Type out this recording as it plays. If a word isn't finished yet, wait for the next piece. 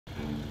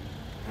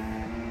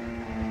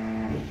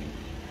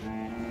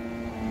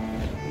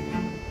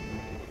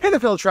Hey there,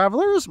 fellow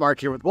travelers, Mark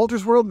here with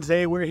Wolters World, and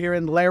today we're here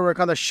in Lerwick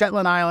on the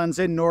Shetland Islands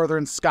in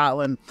northern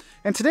Scotland.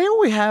 And today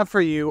what we have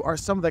for you are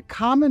some of the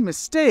common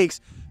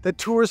mistakes that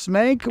tourists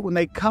make when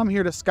they come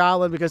here to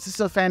Scotland, because this is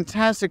a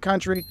fantastic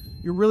country.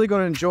 You're really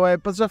going to enjoy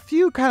it, but there's a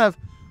few kind of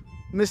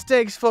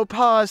mistakes, faux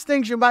pas,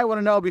 things you might want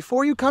to know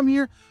before you come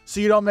here so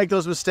you don't make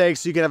those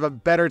mistakes, so you can have a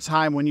better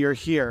time when you're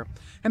here.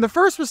 And the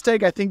first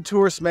mistake I think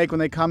tourists make when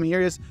they come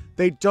here is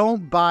they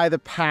don't buy the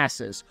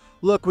passes.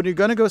 Look, when you're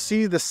going to go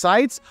see the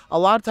sites, a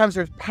lot of times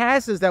there's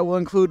passes that will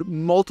include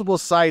multiple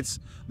sites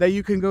that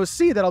you can go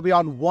see that'll be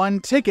on one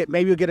ticket.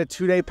 Maybe you'll get a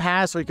 2-day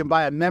pass, or you can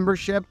buy a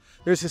membership.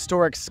 There's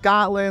Historic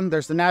Scotland,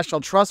 there's the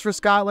National Trust for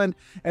Scotland,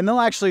 and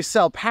they'll actually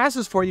sell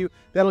passes for you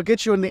that'll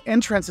get you in the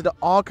entrance into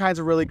all kinds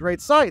of really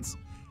great sites.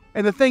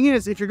 And the thing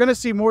is, if you're going to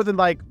see more than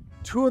like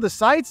 2 of the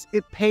sites,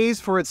 it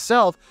pays for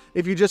itself.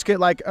 If you just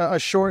get like a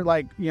short,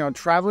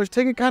 traveler's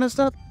ticket kind of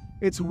stuff,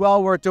 it's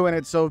well worth doing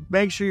it. So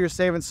make sure you're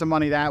saving some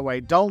money that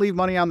way. Don't leave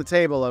money on the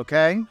table,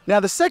 okay? Now,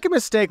 the second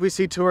mistake we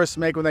see tourists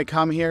make when they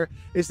come here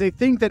is they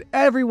think that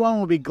everyone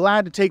will be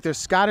glad to take their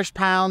Scottish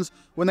pounds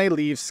when they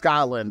leave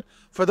Scotland.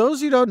 For those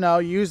who don't know,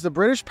 you use the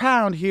British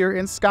pound here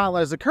in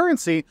Scotland as a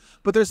currency,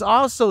 but there's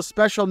also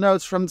special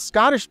notes from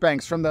Scottish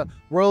banks, from the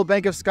Royal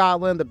Bank of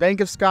Scotland, the Bank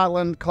of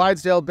Scotland,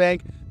 Clydesdale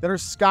Bank, that are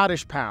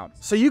Scottish pounds.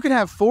 So you can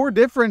have 4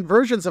 different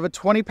versions of a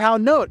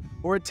 20-pound note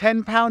or a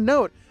 10-pound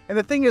note. And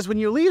the thing is, when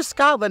you leave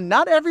Scotland,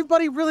 not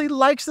everybody really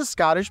likes the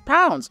Scottish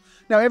pounds.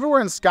 Now,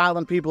 everywhere in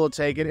Scotland, people will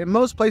take it. In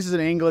most places in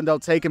England, they'll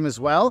take them as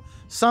well.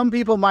 Some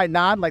people might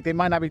not, like they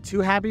might not be too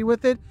happy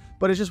with it,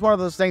 but it's just one of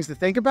those things to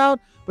think about.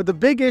 But the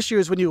big issue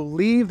is when you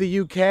leave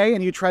the UK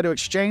and you try to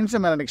exchange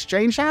them at an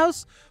exchange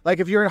house. Like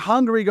if you're in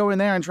Hungary going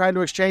there and trying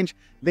to exchange,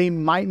 they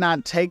might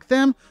not take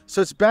them.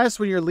 So it's best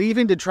when you're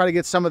leaving to try to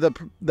get some of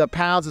the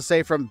pounds, let's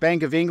say, from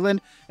Bank of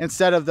England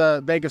instead of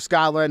the Bank of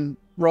Scotland,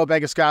 Royal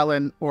Bank of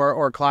Scotland,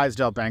 or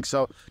Clydesdale Bank.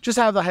 So just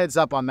have the heads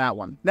up on that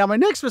one. Now, my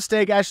next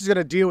mistake actually is going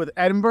to deal with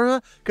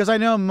Edinburgh, because I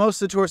know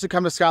most of the tourists that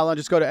come to Scotland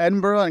just go to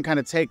Edinburgh and kind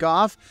of take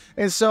off.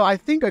 And so I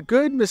think a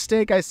good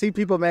mistake I see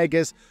people make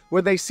is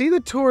when they see the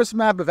tourist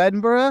map of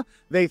Edinburgh,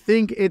 they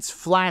think it's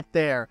flat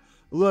there.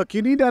 Look,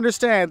 you need to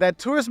understand that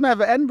tourist map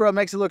of Edinburgh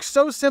makes it look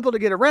so simple to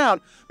get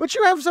around, but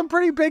you have some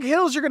pretty big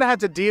hills you're going to have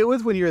to deal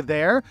with when you're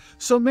there.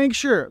 So make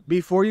sure,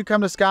 before you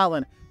come to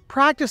Scotland,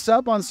 practice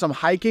up on some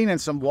hiking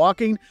and some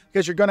walking,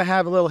 because you're going to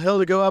have a little hill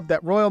to go up.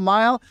 That Royal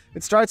Mile,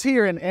 it starts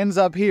here and ends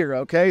up here,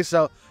 okay?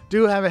 So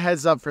do have a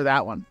heads up for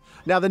that one.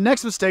 Now, the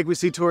next mistake we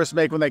see tourists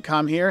make when they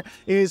come here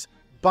is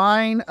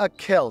buying a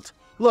kilt.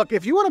 Look,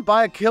 if you want to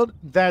buy a kilt,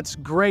 that's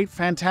great,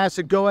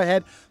 fantastic, go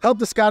ahead. Help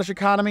the Scottish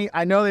economy.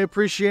 I know they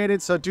appreciate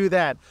it, so do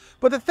that.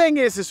 But the thing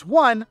is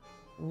one,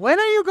 when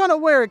are you going to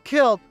wear a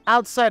kilt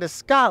outside of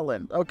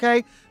Scotland,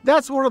 okay?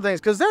 That's one of the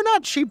things, because they're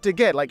not cheap to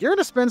get. Like, you're going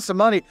to spend some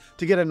money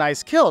to get a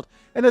nice kilt.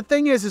 And the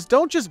thing is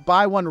don't just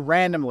buy one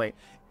randomly.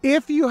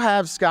 If you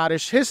have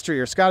Scottish history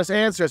or Scottish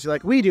ancestry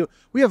like we do,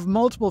 we have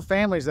multiple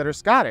families that are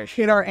Scottish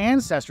in our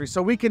ancestry,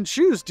 so we can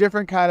choose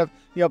different kind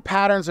of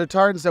patterns or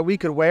tartans that we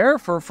could wear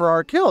for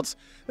our kilts.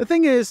 The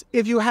thing is,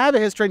 if you have a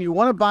history and you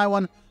want to buy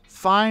one,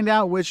 find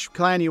out which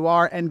clan you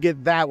are and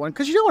get that one,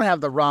 because you don't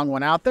have the wrong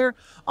one out there.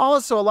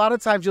 Also, a lot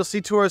of times you'll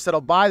see tourists that'll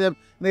buy them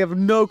and they have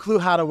no clue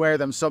how to wear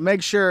them. So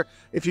make sure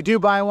if you do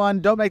buy one,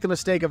 don't make the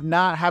mistake of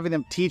not having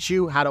them teach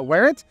you how to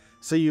wear it,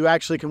 so you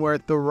actually can wear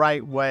it the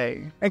right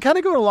way. And kind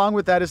of going along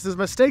with that is this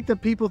mistake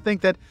that people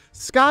think that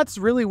Scots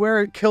really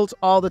wear kilts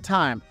all the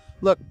time.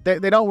 Look,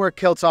 they don't wear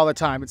kilts all the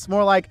time. It's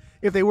more like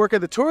if they work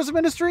in the tourism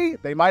industry,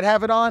 they might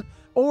have it on,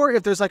 or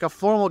if there's like a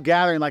formal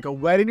gathering, like a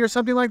wedding or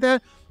something like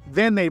that,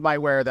 then they might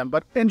wear them.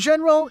 But in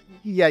general,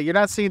 yeah, you're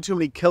not seeing too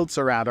many kilts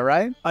around, all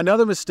right?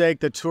 Another mistake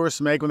that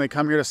tourists make when they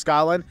come here to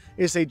Scotland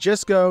is they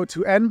just go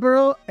to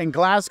Edinburgh and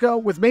Glasgow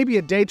with maybe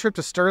a day trip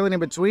to Stirling in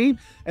between,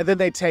 and then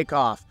they take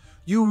off.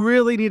 You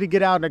really need to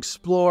get out and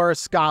explore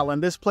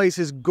Scotland. This place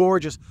is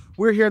gorgeous.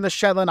 We're here in the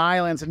Shetland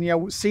Islands,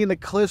 and seeing the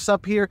cliffs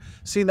up here,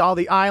 seeing all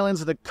the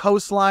islands and the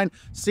coastline,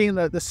 seeing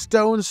the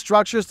stone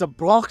structures, the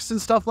blocks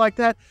and stuff like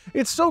that.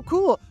 It's so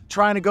cool.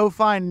 Trying to go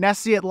find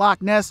Nessie at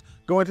Loch Ness,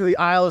 going to the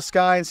Isle of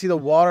Skye and see the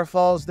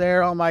waterfalls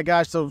there. Oh my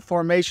gosh, the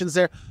formations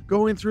there.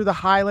 Going through the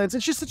Highlands.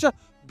 It's just such a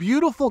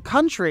beautiful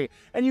country,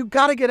 and you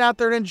got to get out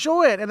there and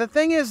enjoy it. And the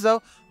thing is,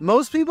 though,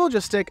 most people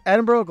just stick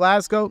Edinburgh,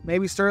 Glasgow,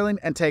 maybe Stirling,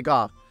 and take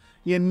off.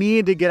 You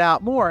need to get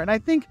out more. And I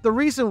think the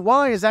reason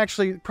why is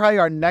actually probably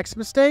our next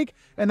mistake.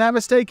 And that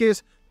mistake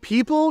is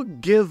people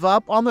give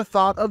up on the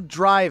thought of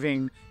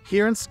driving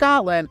here in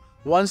Scotland.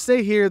 Once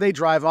they hear they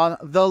drive on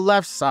the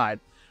left side.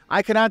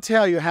 I cannot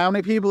tell you how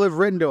many people have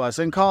written to us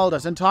and called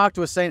us and talked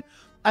to us saying,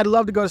 I'd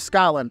love to go to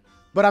Scotland,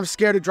 but I'm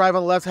scared to drive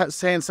on the left-hand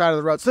side of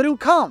the road. So don't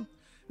come.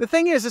 The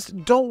thing is, just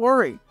don't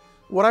worry.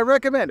 What I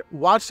recommend,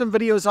 watch some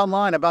videos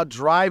online about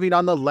driving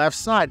on the left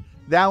side.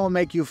 That will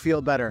make you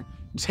feel better.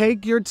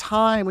 Take your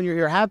time when you're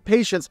here. Have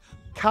patience.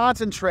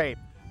 Concentrate.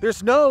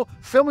 There's no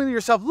filming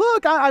yourself.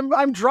 Look,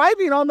 I'm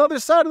driving on the other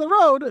side of the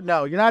road.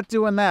 No, you're not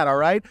doing that, all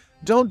right?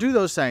 Don't do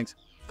those things.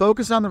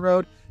 Focus on the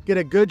road. Get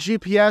a good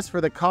GPS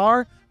for the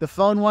car. The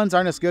phone ones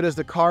aren't as good as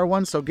the car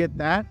ones, so get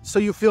that. So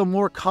you feel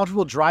more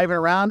comfortable driving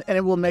around, and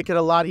it will make it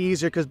a lot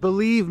easier because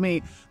believe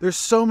me, there's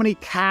so many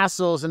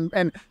castles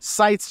and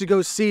sites to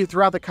go see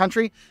throughout the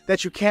country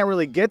that you can't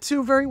really get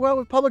to very well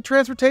with public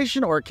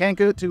transportation or can't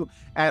go to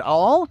at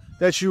all,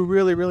 that you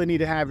really, really need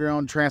to have your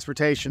own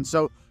transportation.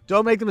 So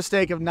don't make the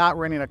mistake of not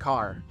renting a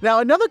car. Now,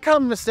 another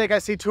common mistake I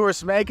see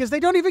tourists make is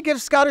they don't even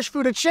give Scottish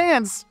food a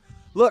chance.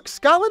 Look,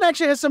 Scotland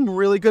actually has some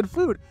really good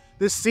food.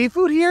 The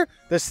seafood here,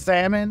 the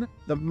salmon,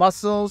 the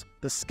mussels,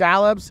 the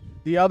scallops,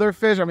 the other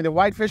fish, I mean, the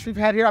whitefish we've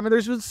had here. I mean,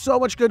 there's just so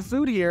much good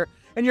food here,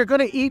 and you're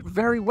going to eat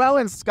very well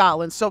in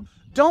Scotland. So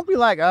don't be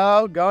like,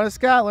 oh, going to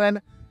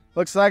Scotland,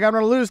 looks like I'm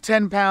going to lose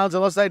 10 pounds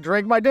unless I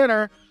drink my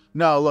dinner.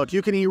 No, look,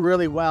 you can eat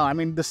really well. I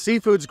mean, the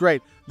seafood's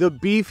great. The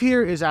beef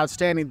here is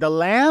outstanding. The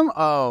lamb,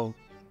 oh,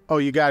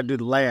 you got to do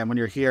the lamb when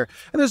you're here.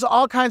 And there's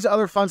all kinds of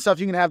other fun stuff.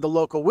 You can have the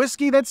local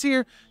whiskey that's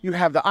here. You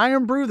have the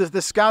iron brew,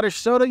 the Scottish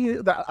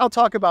soda that I'll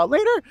talk about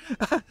later.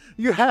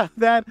 You have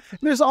that.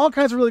 There's all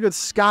kinds of really good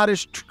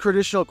Scottish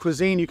traditional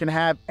cuisine you can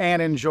have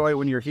and enjoy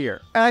when you're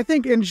here. And I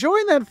think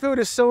enjoying that food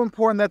is so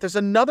important that there's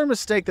another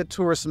mistake that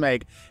tourists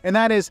make, and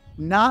that is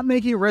not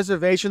making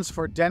reservations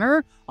for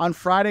dinner on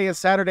Friday and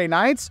Saturday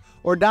nights,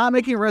 or not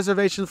making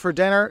reservations for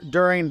dinner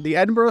during the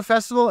Edinburgh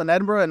Festival in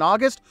Edinburgh in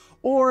August,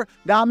 or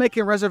not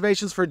making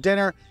reservations for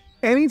dinner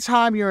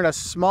anytime you're in a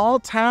small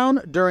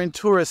town during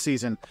tourist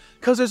season,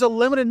 because there's a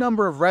limited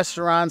number of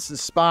restaurants and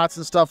spots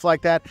and stuff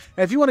like that.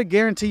 And if you want to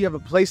guarantee you have a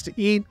place to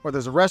eat, or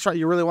there's a restaurant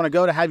you really want to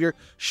go to have your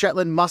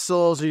Shetland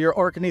mussels or your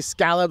Orkney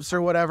scallops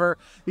or whatever,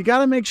 you got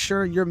to make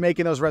sure you're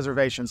making those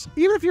reservations.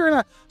 Even if you're in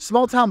a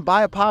small town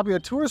by a popular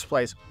tourist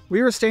place.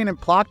 We were staying in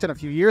Plockton a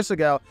few years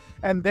ago,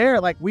 and there,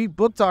 like, we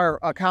booked our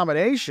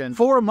accommodation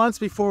 4 months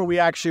before we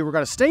actually were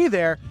going to stay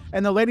there.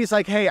 And the lady's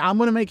like, hey, I'm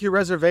going to make you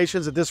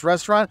reservations at this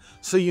restaurant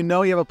so you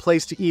know you have a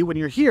place to eat when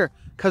you're here,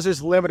 because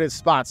there's limited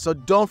spots. So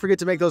don't forget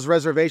to make those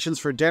reservations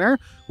for dinner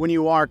when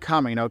you are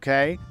coming,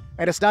 okay?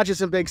 And it's not just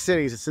in big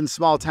cities, it's in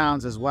small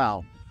towns as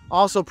well.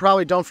 Also,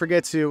 probably don't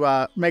forget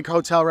to make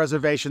hotel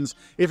reservations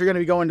if you're going to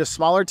be going to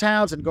smaller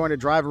towns and going to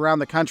drive around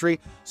the country,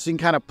 so you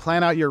can kind of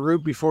plan out your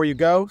route before you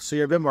go, so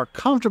you're a bit more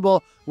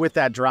comfortable with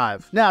that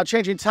drive. Now,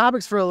 changing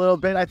topics for a little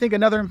bit, I think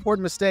another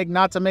important mistake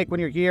not to make when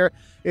you're here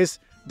is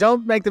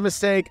don't make the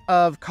mistake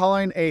of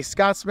calling a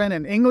Scotsman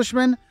an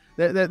Englishman.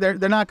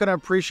 They're not going to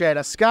appreciate it.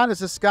 A Scot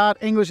is a Scot,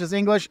 English is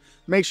English.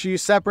 Make sure you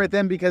separate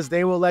them, because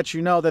they will let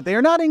you know that they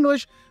are not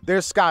English, they're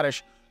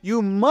Scottish.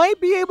 You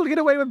might be able to get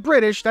away with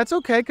British. That's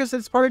okay, because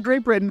it's part of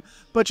Great Britain.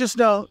 But just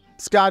know,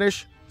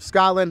 Scottish,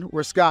 Scotland,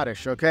 we're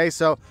Scottish, okay?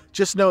 So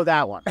just know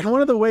that one. And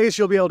one of the ways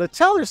you'll be able to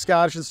tell they're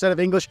Scottish instead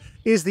of English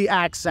is the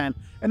accent.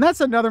 And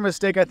that's another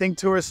mistake I think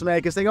tourists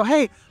make, is they go,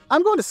 hey,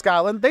 I'm going to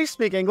Scotland. They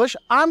speak English.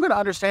 I'm going to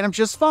understand them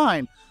just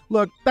fine.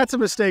 Look, that's a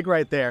mistake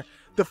right there.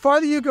 The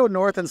farther you go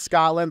north in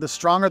Scotland, the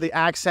stronger the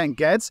accent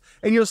gets.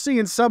 And you'll see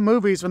in some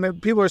movies when the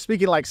people are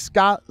speaking like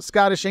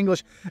Scottish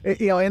English,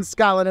 in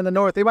Scotland in the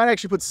north, they might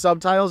actually put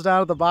subtitles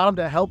down at the bottom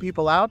to help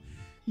people out.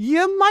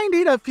 You might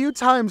need a few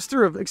times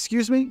through.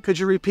 Excuse me, could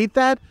you repeat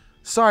that?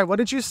 Sorry, what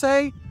did you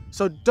say?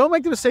 So don't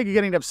make the mistake of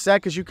getting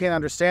upset because you can't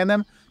understand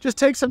them. Just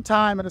take some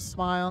time and a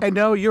smile. And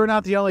no, you're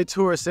not the only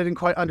tourist that didn't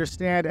quite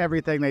understand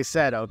everything they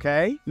said,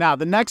 okay? Now,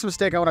 the next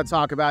mistake I want to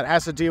talk about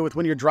has to deal with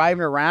when you're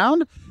driving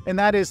around, and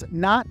that is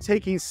not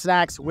taking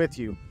snacks with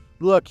you.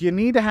 Look, you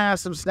need to have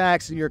some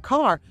snacks in your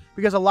car,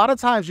 because a lot of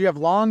times you have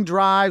long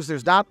drives,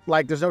 there's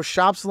no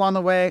shops along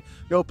the way,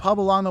 no pub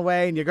along the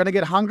way, and you're going to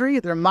get hungry.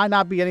 There might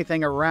not be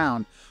anything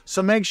around.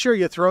 So make sure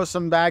you throw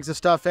some bags of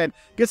stuff in.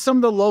 Get some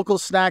of the local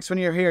snacks when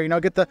you're here.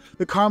 Get the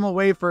caramel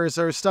wafers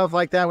or stuff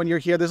like that when you're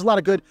here. There's a lot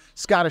of good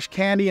Scottish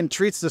candy and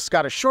treats, the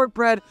Scottish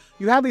shortbread.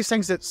 You have these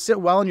things that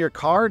sit well in your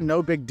car,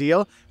 no big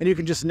deal, and you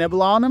can just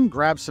nibble on them.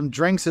 Grab some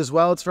drinks as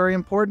well. It's very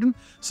important.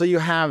 So you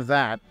have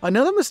that.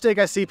 Another mistake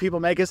I see people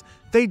make is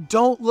they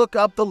don't look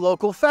up the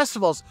local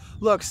festivals.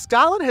 Look,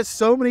 Scotland has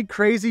so many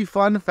crazy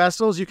fun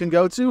festivals you can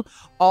go to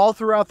all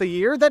throughout the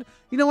year that,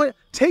 you know what,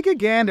 take a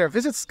gander.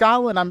 Visit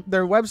Scotland.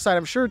 Their website,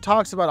 I'm sure,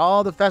 talks about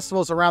all the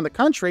festivals around the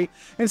country,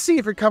 and see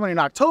if you're coming in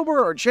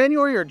October or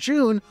January or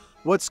June,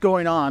 what's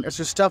going on. It's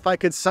just stuff I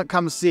could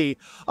come see.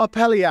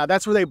 Apelia,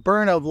 that's where they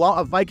burn a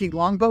Viking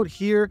longboat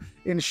here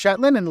in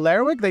Shetland and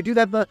Lerwick. They do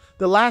that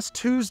the last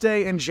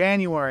Tuesday in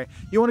January.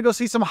 You want to go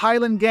see some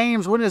Highland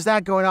games? When is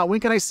that going on? When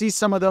can I see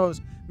some of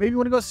those? Maybe you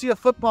want to go see a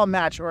football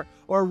match or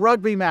a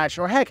rugby match,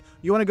 or heck,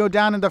 you want to go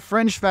down in the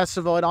Fringe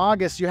Festival in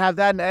August. You have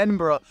that in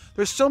Edinburgh.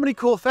 There's so many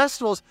cool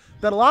festivals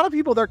that a lot of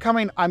people,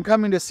 I'm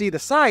coming to see the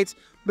sights,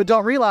 but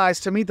don't realize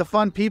to meet the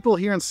fun people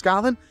here in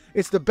Scotland,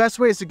 it's the best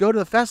way is to go to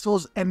the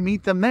festivals and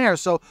meet them there.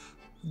 So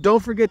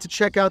don't forget to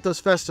check out those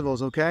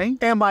festivals, okay?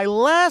 And my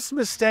last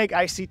mistake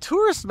I see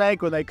tourists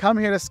make when they come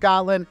here to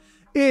Scotland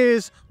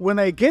is when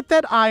they get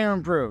that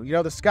iron brew,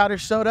 the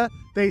Scottish soda,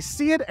 they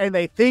see it and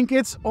they think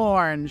it's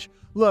orange.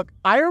 Look,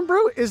 iron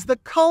brew is the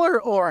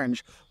color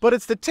orange, but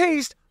it's the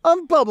taste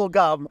of bubble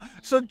gum.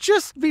 So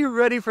just be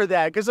ready for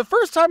that, because the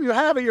first time you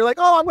have it, you're like,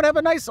 oh, I'm going to have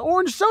a nice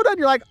orange soda, and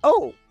you're like,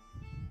 oh,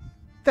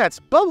 That's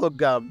bubble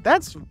gum.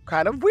 That's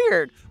kind of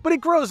weird, but it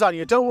grows on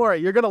you. Don't worry,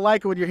 you're gonna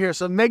like it when you're here,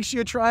 so make sure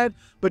you try it,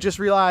 but just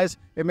realize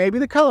it may be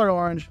the color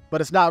orange,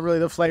 but it's not really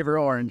the flavor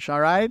orange, all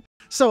right?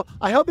 So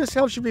I hope this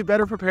helps you be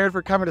better prepared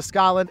for coming to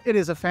Scotland. It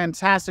is a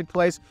fantastic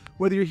place.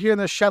 Whether you're here in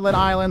the Shetland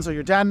Islands or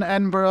you're down in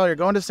Edinburgh or you're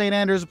going to St.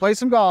 Andrews to play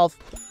some golf,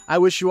 I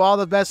wish you all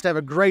the best. Have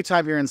a great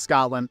time here in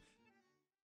Scotland.